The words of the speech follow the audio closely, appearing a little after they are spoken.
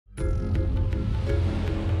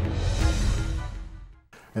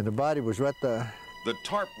and the body was right there. The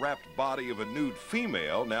tarp-wrapped body of a nude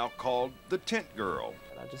female, now called the tent girl.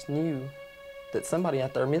 I just knew that somebody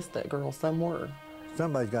out there missed that girl somewhere.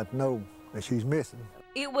 Somebody's got to know that she's missing.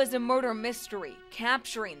 It was a murder mystery,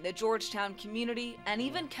 capturing the Georgetown community and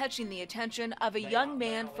even catching the attention of a young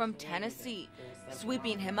man from Tennessee,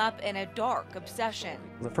 sweeping him up in a dark obsession.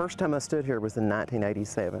 The first time I stood here was in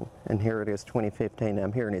 1987, and here it is 2015.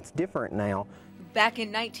 I'm here, and it's different now. Back in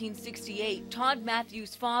 1968, Todd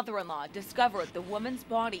Matthews' father-in-law discovered the woman's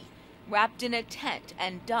body wrapped in a tent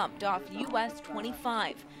and dumped off US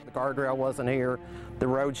 25. The guardrail wasn't here. The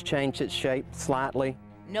roads changed its shape slightly.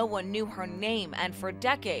 No one knew her name, and for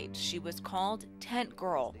decades she was called Tent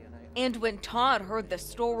Girl. And when Todd heard the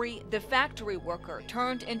story, the factory worker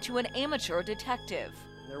turned into an amateur detective.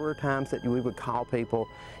 There were times that we would call people.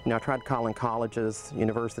 I tried calling colleges,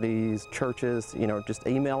 universities, churches, just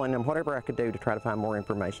emailing them, whatever I could do to try to find more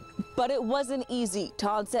information. But it wasn't easy.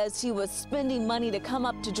 Todd says he was spending money to come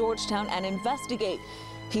up to Georgetown and investigate.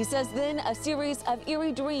 He says then a series of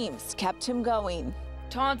eerie dreams kept him going.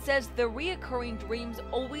 Todd says the reoccurring dreams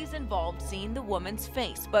always involved seeing the woman's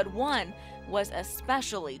face, but one was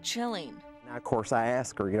especially chilling. Now, of course, I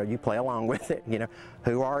asked her, you play along with it,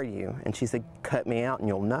 who are you? And she said, cut me out and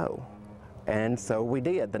you'll know. And so we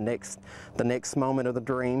did. The next moment of the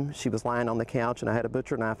dream, she was lying on the couch and I had a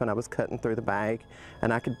butcher knife and I was cutting through the bag,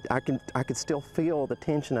 and I could still feel the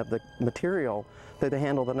tension of the material through the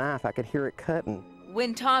handle of the knife. I could hear it cutting.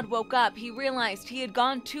 When Todd woke up, he realized he had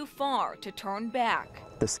gone too far to turn back.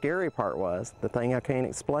 The scary part was, the thing I can't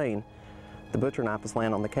explain, the butcher knife was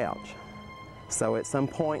laying on the couch. So at some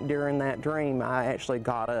point during that dream, I actually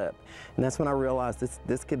got up. And that's when I realized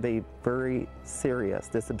this could be very serious,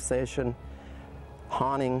 this obsession,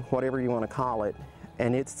 haunting, whatever you want to call it.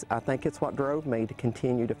 And I think it's what drove me to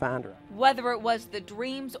continue to find her. Whether it was the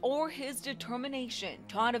dreams or his determination,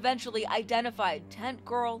 Todd eventually identified Tent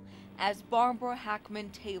Girl as Barbara Hackman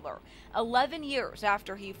Taylor, 11 years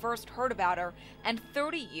after he first heard about her and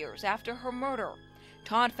 30 years after her murder.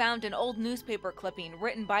 Todd found an old newspaper clipping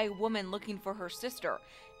written by a woman looking for her sister,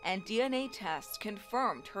 and DNA tests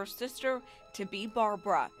confirmed her sister to be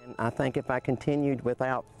Barbara. And I think if I continued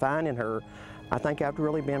without finding her, I think I'd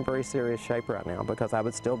really be in very serious shape right now, because I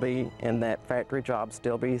would still be in that factory job,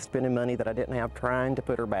 still be spending money that I didn't have trying to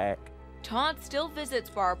put her back. Todd still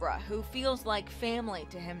visits Barbara, who feels like family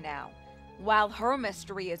to him now. While her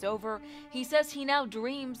mystery is over, he says he now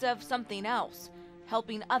dreams of something else,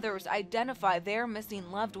 helping others identify their missing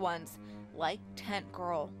loved ones, like Tent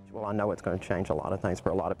Girl. Well, I know it's going to change a lot of things for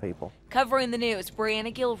a lot of people. Covering the news,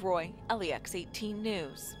 Brianna Gilroy, LEX 18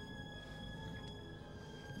 News.